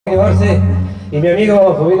Y mi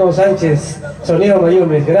amigo Huaynos Sánchez, Sonido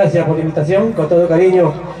Mayumes, gracias por la invitación, con todo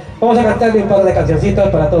cariño. Vamos a cantarle un par de cancioncitas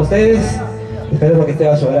para todos ustedes. Esperemos que esté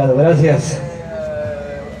a su agrado. Gracias.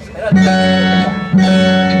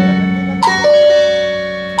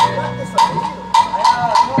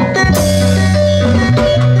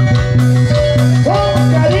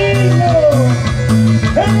 ¡Con cariño!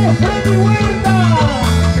 ¡Es Freddy Huerta!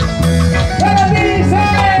 ¡Para ti dice!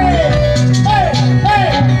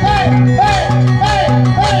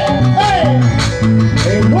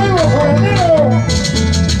 ¡El nuevo jardinero!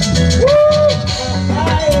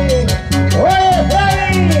 ¡Ay! ¡Oye,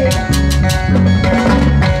 Freddy!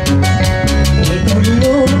 El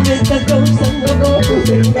dolor me está causando con tus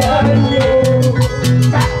engaños.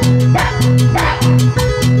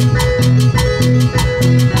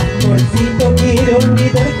 Amorcito, quiero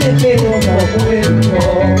olvidarte, pero no puedo.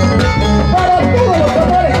 ¡Para todos los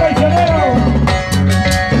amores traicioneros!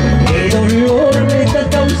 El dolor me está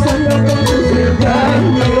causando con tus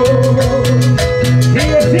engaños.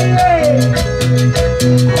 ¡Sigue, sigue!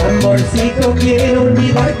 Amorcito, quiero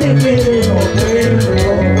olvidarte, pero no puedo.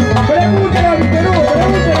 ¡Pregúntale a mi Perú,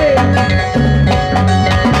 pregúntale!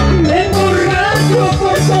 Me emborracho,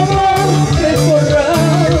 por favor, me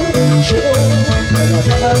emborracho. Cada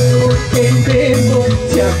paso que tengo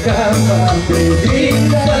se acaba mi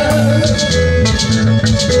vida.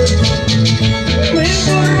 Me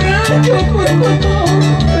emborracho, por favor,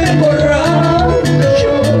 me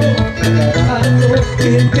emborracho. Cada paso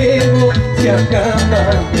que tengo se acaba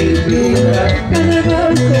mi vida. Cada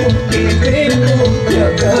paso que tengo se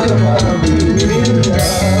acaba mi vida.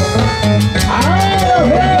 ¡Ah,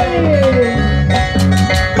 Freddy!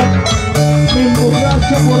 Me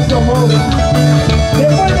emborracho por tu amor.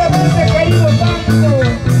 Después de haberte querido tanto,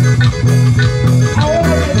 ahora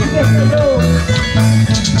me dices que no.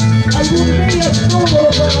 Algún día todo lo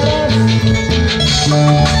pagarás.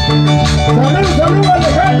 ¡Salud,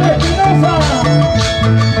 Alejandro Espinosa!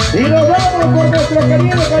 Y nos vamos por nuestro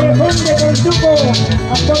querido callejón de Conchuco,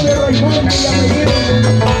 Antonio Raimundo y Ameguín.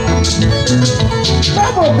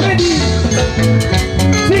 ¡Vamos, Freddy!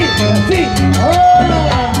 ¡Sí, sí!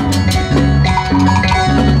 ¡Ahora!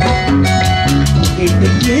 Que te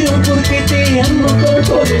quiero porque te amo con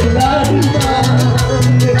todo el alma.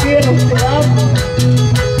 Te quiero, te amo.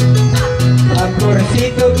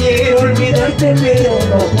 Amorcito, quiero olvidarte, pero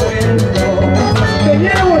no puedo. Te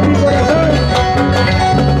llevo en mi corazón.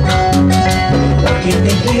 Que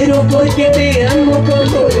te quiero porque te amo con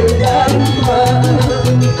todo el alma.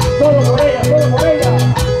 Todo por ella, todo por ella.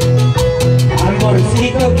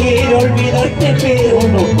 Amorcito, quiero olvidarte, pero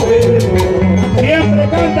no puedo. Siempre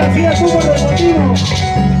canta así a Cuba de latino.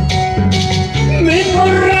 Me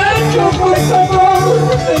emborracho, por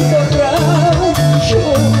favor, me emborracho.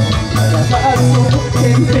 Cada paso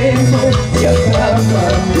que tengo se acaba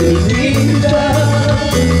mi vida.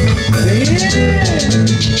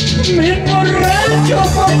 Me emborracho,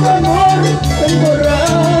 por favor, me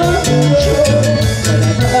emborracho.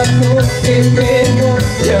 Cada paso que tengo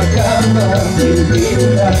se acaba mi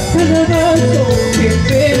vida. Cada paso que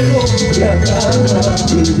tengo se acaba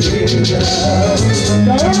mi vida.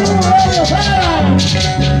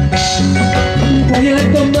 Voy a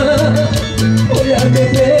tomar, voy a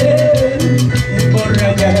beber,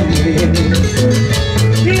 emborracharme.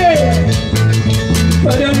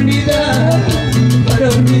 Para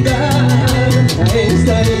olvidar a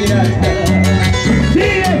esta ingrata.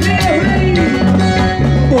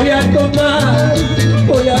 Voy a tomar,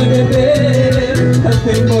 voy a beber,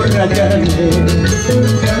 hasta emborracharme.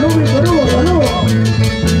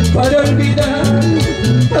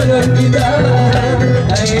 Para olvidar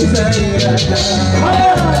a esa ingrata.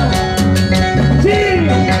 ¡Ah! ¡Sí!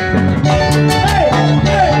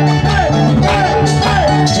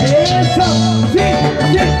 ¡Eso! ¡Sí!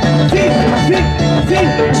 ¡Sí! ¡Sí! ¡Sí! ¡Sí!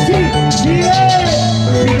 ¡Sí! ¡Sigue!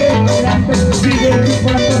 Sigue tocando, sigue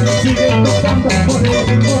tocando, sigue tocando por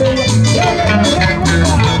él, por él. ¡Ahora!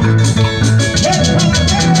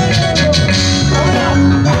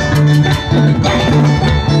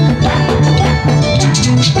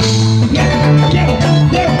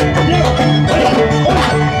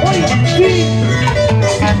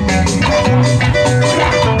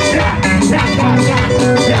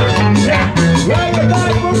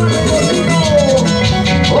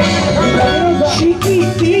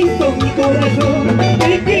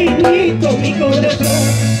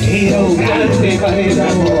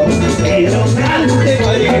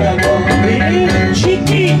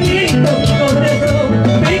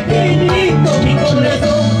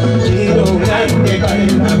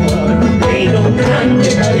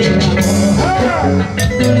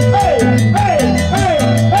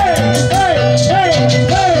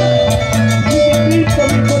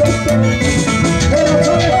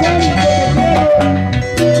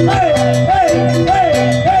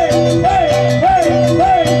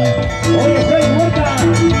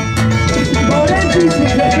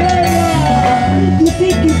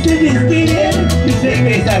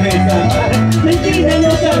 sabes amar. Mentira,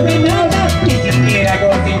 no sabe nada, ni siquiera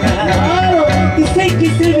cocinar. Dice que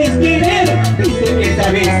sabes querer, dice que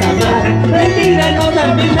sabes amar. Mentira, no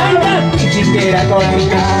sabe nada, ni siquiera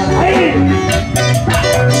cocinar. ¡Ahí!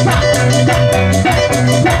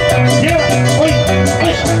 Lleva, hoy,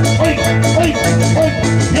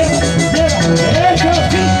 lleva, eso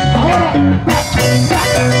sí, ahora. Así,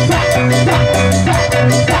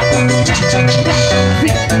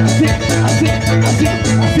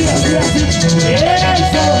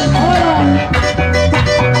 eso, ahora.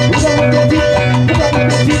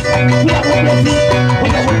 Una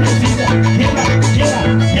vueltecita, lleva,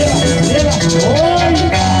 hoy,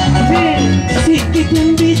 así. Sí que te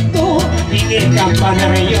invito en el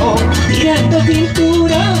campanario, tirando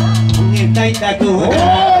cintura con esta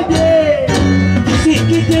itacura. Oye, Sí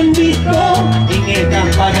que te invito en el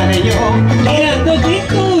campanario, tirando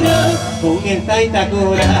cintura con esta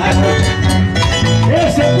itacura.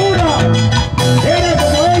 ese cura, era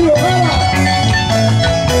como ellos, cara.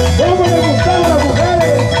 ¿Cómo le gustaban las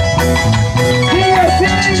mujeres?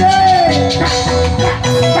 ¡Sigue!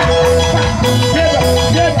 Lleva.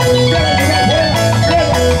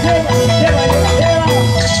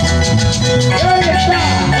 Ahí está,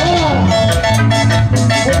 ahora.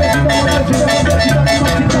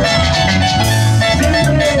 Siempre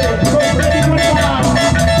con Freddy Huerta.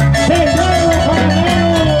 ¡El nuevo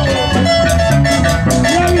panadero!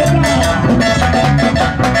 ¡Ahí está!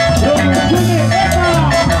 ¡Producciones EPA!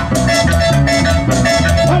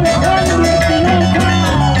 ¡Alejandro Espinosa!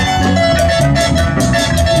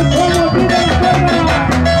 ¡Cómo pide la perra!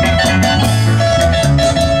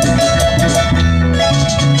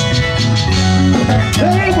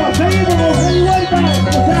 Seguimos con Freddy Huerta.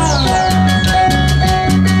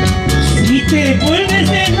 Si te vuelves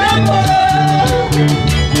a enamorar,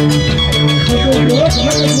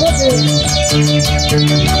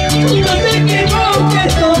 no te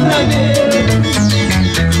equivoques otra vez.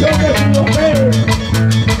 Yo me equivoqué.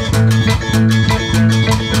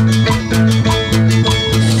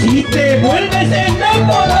 Si te vuelves a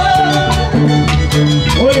enamorar,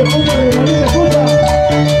 Oye, ¿cómo regalé puta?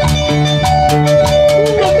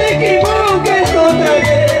 no te equivoques otra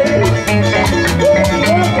vez.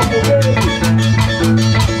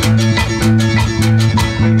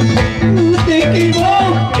 No te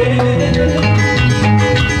equivoques.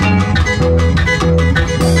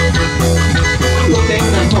 No te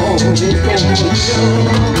enamores como yo.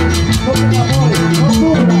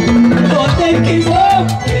 No te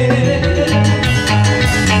equivoques.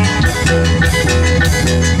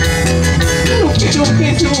 No quiero que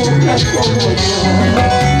sufras como yo.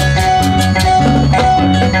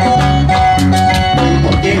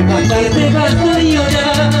 Porque más tarde vas a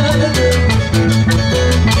llorar.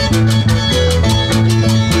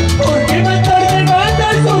 Porque más tarde vas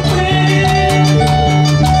a sufrir.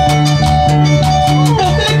 No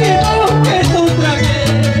te equivoques otra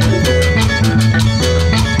vez.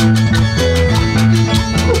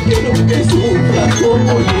 No quiero que sufras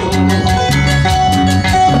como yo.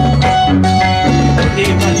 Porque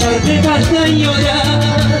más tarde vas a llorar.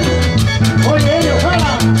 Oye,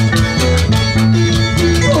 ojalá.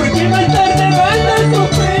 Porque más tarde vas a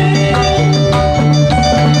sufrir.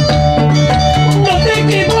 No te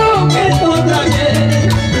equivoques otra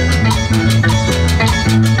vez.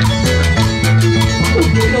 No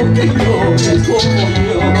quiero que llores como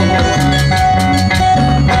yo.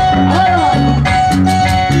 Ahora.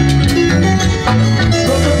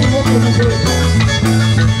 No te equivoques, mujer.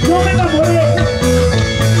 No me enamoré.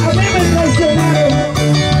 A mí me traicionaron.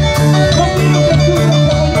 No quiero que sufras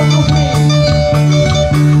como yo sufrí.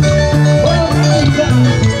 Bueno, gracias.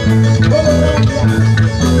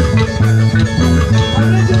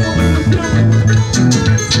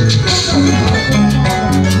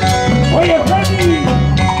 Oye, Freddy.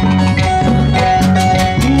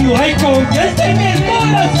 No hay confianza en el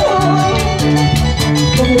corazón.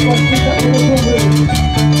 Como partita que no sufre.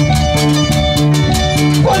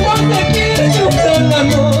 Cuando te quieres un gran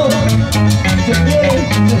amor. Se quiere,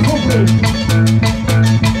 se sufre.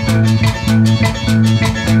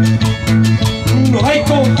 No hay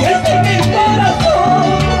confianza en el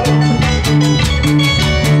corazón.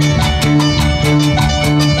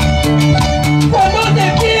 Cuando te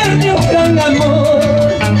pierde un gran amor.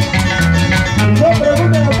 No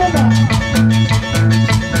pregunten a puta.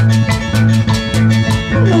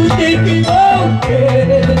 No te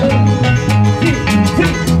equivoques.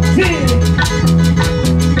 Sí.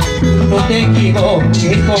 No te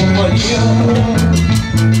equivoques como yo.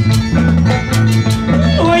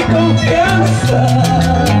 No hay confianza.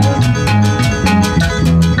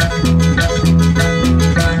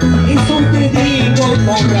 Eso te digo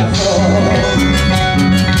con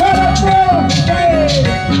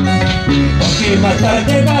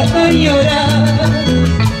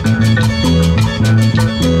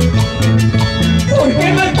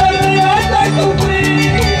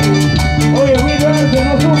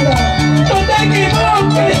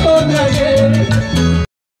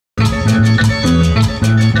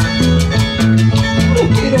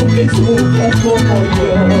seas como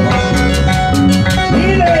yo.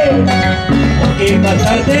 Dile. Porque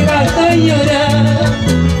matarte vas a llorar.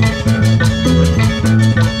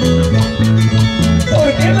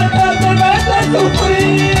 Porque matarte vas a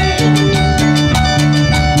sufrir.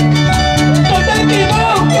 No te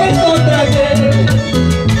equivoques otra vez.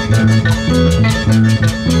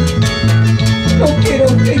 No quiero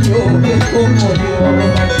que llores como yo.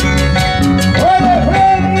 ¡Oye,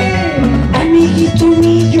 Freddy! Amiguito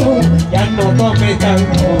mío, ya no tomes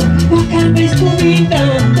tanto. No cambies tu vida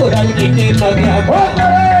por alguien que no te ama. ¡Otra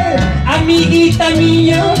vez! Amiguita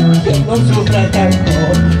mía, que no sufra tanto.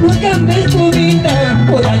 No cambies tu vida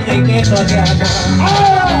por alguien que no te ama.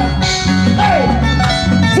 ¡Ah! ¡Ey!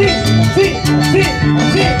 Sí, sí, sí,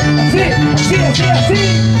 sí, sí, sí, así, así.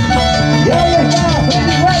 Y ahí está,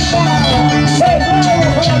 Freddy Huerta. ¡El nuevo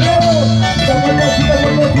jugador! Tira por acá, tira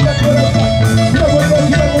por acá, tira por acá. Tira por acá,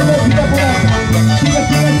 tira por acá, tira por acá. Sigue,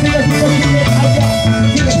 sigue, sigue, sigue, sigue, allá.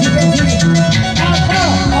 Sigue, sigue, sigue. Acá,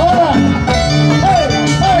 ahora. ¡Ey,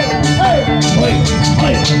 ey, ey! ¡Oye,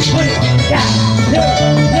 oye, oye! ¡Ya! ¡Lleva,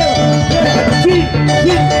 lleva, lleva! ¡Sí,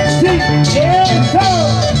 sí, sí! ¡Eso!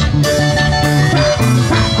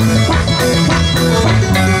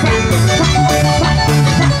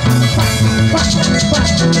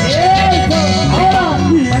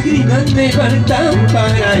 Lágrimas me faltan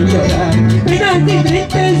para llorar, penas y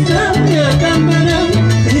tristeza me acabarán,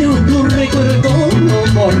 pero tu recuerdo no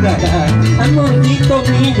borrará. Amorcito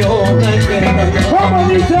mío, ¿Cómo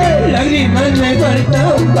dice? lágrimas me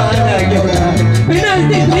faltan para llorar, penas y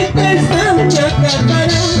tristeza me acabarán,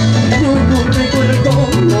 pero tu recuerdo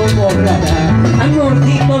no borrará.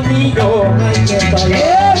 Amorcito mío, hay que pagar.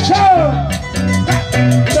 ¡Eso!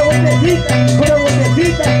 Una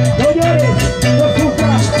vueltecita, no llores, no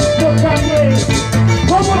sufras, no cambies.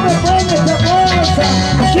 ¿Cómo te pones esa cosa?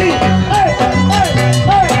 Así, ¡ey, ey, ey,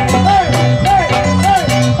 ey, ey, ey,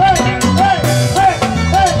 ey, ey,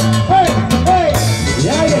 ey! Y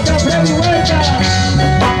ahí está Freddy Huerta.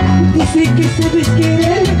 Dice que sabes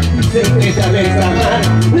querer, dice que sabes amar.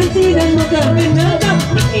 Mentira, no sabe nada,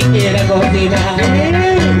 ni siquiera cocinar.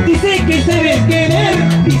 Dice que sabes querer,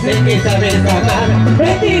 dice que sabes amar.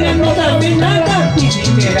 Mentira, no sabe nada, ni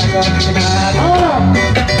siquiera cocinar. Ahora.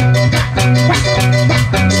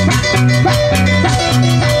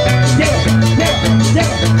 Lleva, lleva,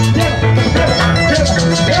 lleva, lleva, lleva,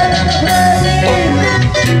 lleva.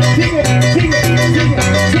 Sigue, sigue, sigue, sigue,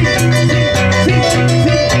 sigue, sigue,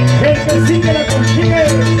 sigue. El que sigue la consigue.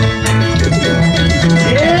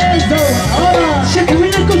 Eso, ahora. Se acabó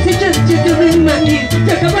la cosecha, se acabó el maíz.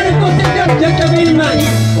 Se acabó la cosecha, se acabó el maíz.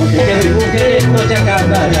 Cosecha de mujeres no se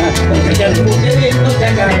acabará. Cosecha de mujeres no se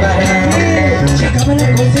acabará. Se acaba la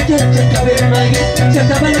cosecha, se acaba el maíz. Se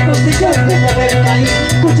acaba la cosecha, se acaba el maíz.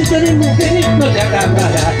 Cosecha de mujeres no se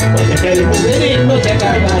acabará. Cosecha de mujeres no se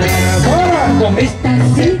acabará. ¿Cómo estás?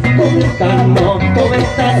 Sí, ¿cómo estás? No, ¿cómo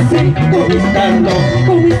estás? Sí, ¿cómo estás? No,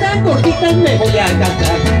 ¿cómo estás? Gorditas me voy a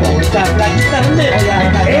casar. ¿Cómo estás? Flaquitas me voy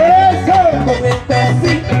a casar. Eso. ¿Cómo estás?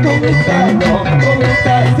 Sí, ¿cómo estás? No, ¿cómo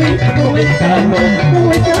estás? Sí, ¿cómo estás? No,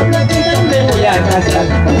 ¿cómo estás? Flaquita me voy a casar.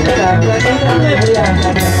 ¿Cómo estás? Flaquita me voy a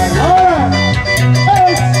casar. Ahora.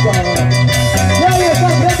 Eso. Y ahí está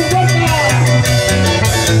Freddy Huerta.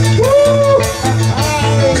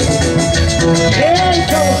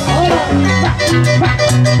 Eso. Ahora.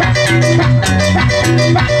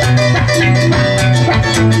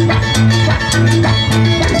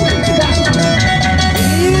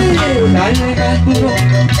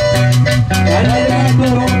 Dale más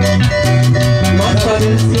duro, más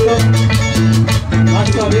suavecito, más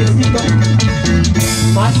suavecito,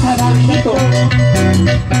 más abajito,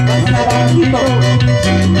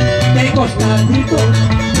 de costadito.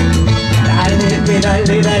 Dale,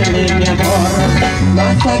 mi amor,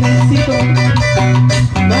 más suavecito,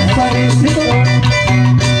 más suavecito.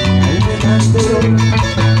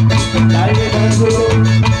 Dale más duro,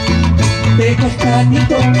 de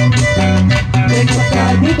costadito, de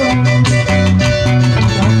costadito.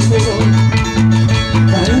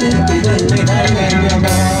 Dale, mi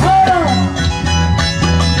amor. Ahora.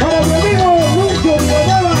 Para mi amigo Lucio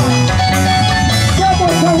Villanueva.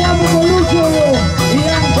 Estamos jugando con Lucio y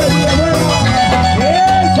Ángel Villanueva.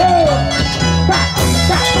 Eso. Pa,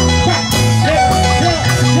 pa, pa,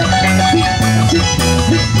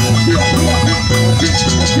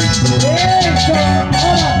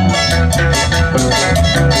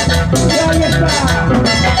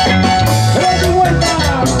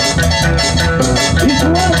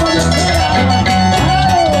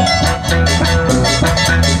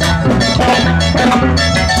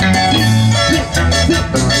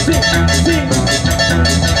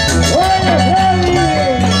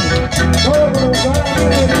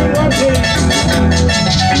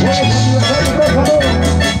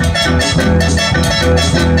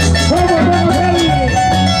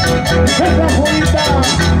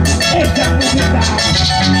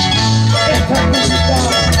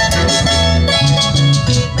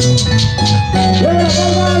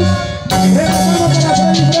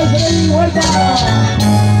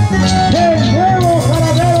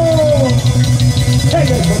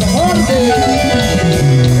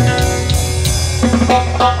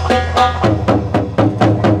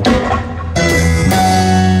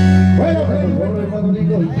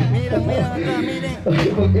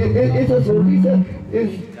 Porque esa sonrisa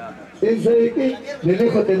es, ¿sabe qué? De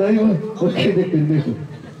lejos te la digo, porque de pendejo.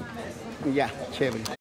 Ya, chévere.